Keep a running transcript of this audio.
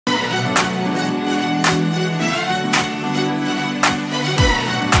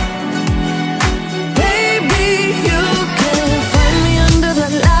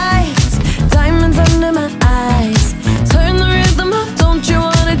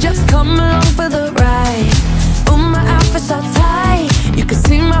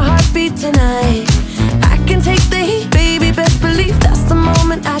be tonight. I can take the heat, baby, best believe that's the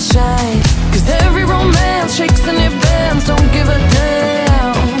moment I shine. Cause every romance shakes and it bends, don't give a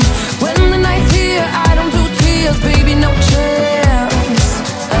damn. When the night's here, I don't do tears, baby, no chance.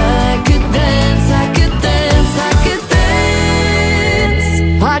 I could dance, I could dance, I could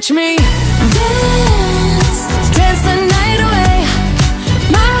dance. Watch me dance, dance the night away.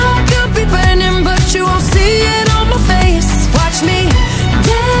 My heart could be burning, but you won't see it on my face. Watch me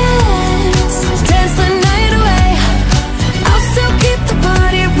dance, dance the night away. I'll still keep the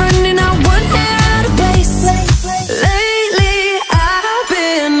party running, I won't get out of place. Lately I've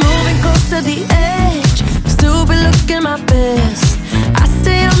been moving close to the edge, still be looking my best. I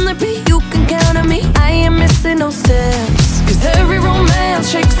stay on the beat, you can count on me, I ain't missing no steps. Cause every romance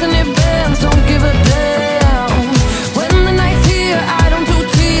shakes and it bends, don't give a damn. When the night's here, I don't do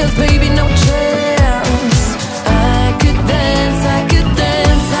tears, baby, no chance. I could dance, I could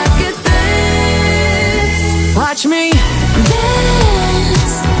dance, I could dance. Watch me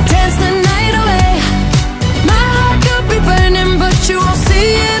dance, dance the night away. My heart could be burning, but you won't see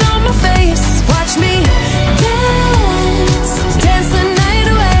it on my face. Watch me dance, dance the night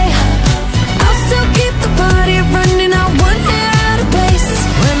away. I'll still keep the party running, I won't get out of place.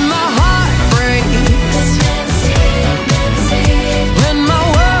 When my heart breaks, when my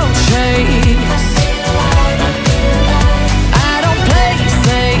world shakes, I don't play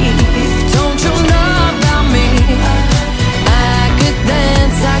safe, don't you know about me? I could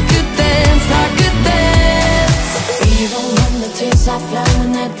dance, I could dance, I could dance. Even when the tears are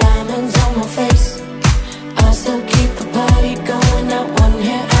flowing, the diamonds on my face, I still keep the party going, not one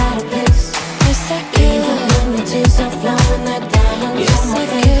hair out of place. Yes, I can. Even when the tears are flowing, the diamonds on my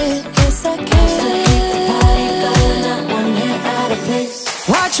face, yes, I can. I still keep the party going, not one hair out of place.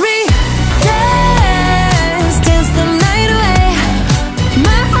 Watch me dance, dance the night away.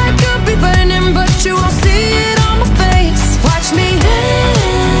 My heart could be burning, but you won't see it on my face. Watch me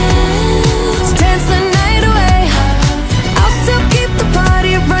dance, dance the night away. I'll still keep the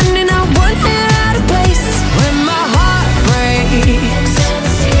party running, I won't get out of place. When my heart breaks,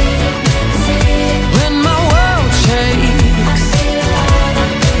 when my world shakes,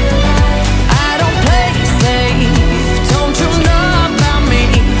 I don't play safe, don't you know about me?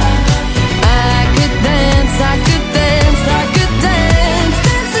 I could dance, I could dance, I could dance,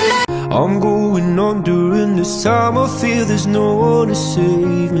 dance the night. I'm going on during this time, I feel there's no one to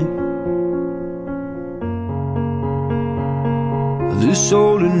save me. This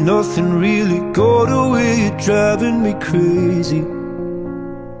all and nothing really got away, you're driving me crazy.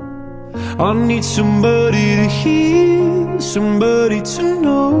 I need somebody to hear, somebody to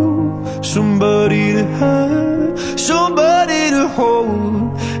know, somebody to have, somebody to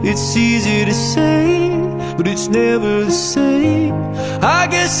hold. It's easy to say, but it's never the same. I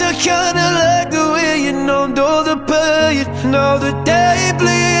guess I kinda like the way you numbed all the pain. Now the day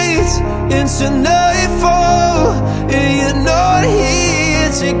bleeds into nightfall, and you're not here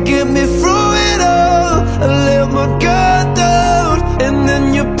to get me through it all. I let my guard down, and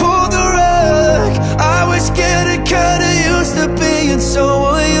then you pulled the rug. I was getting kinda used to being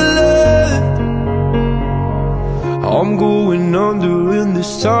someone you loved. I'm going under, and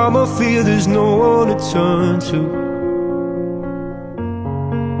this time I feel there's no one to turn to.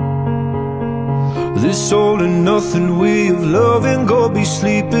 This all and nothing way of loving, gonna be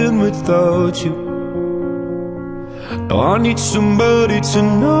sleeping without you. Now I need somebody to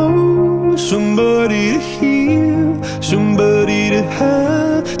know, somebody to hear, somebody to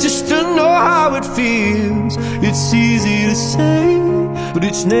have, just to know how it feels. It's easy to say, but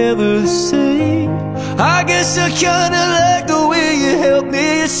it's never the same. I guess I kinda like the way you help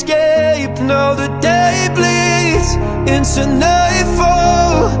me escape. Now the day bleeds into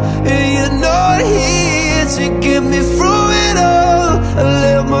nightfall, and you're not here to get me through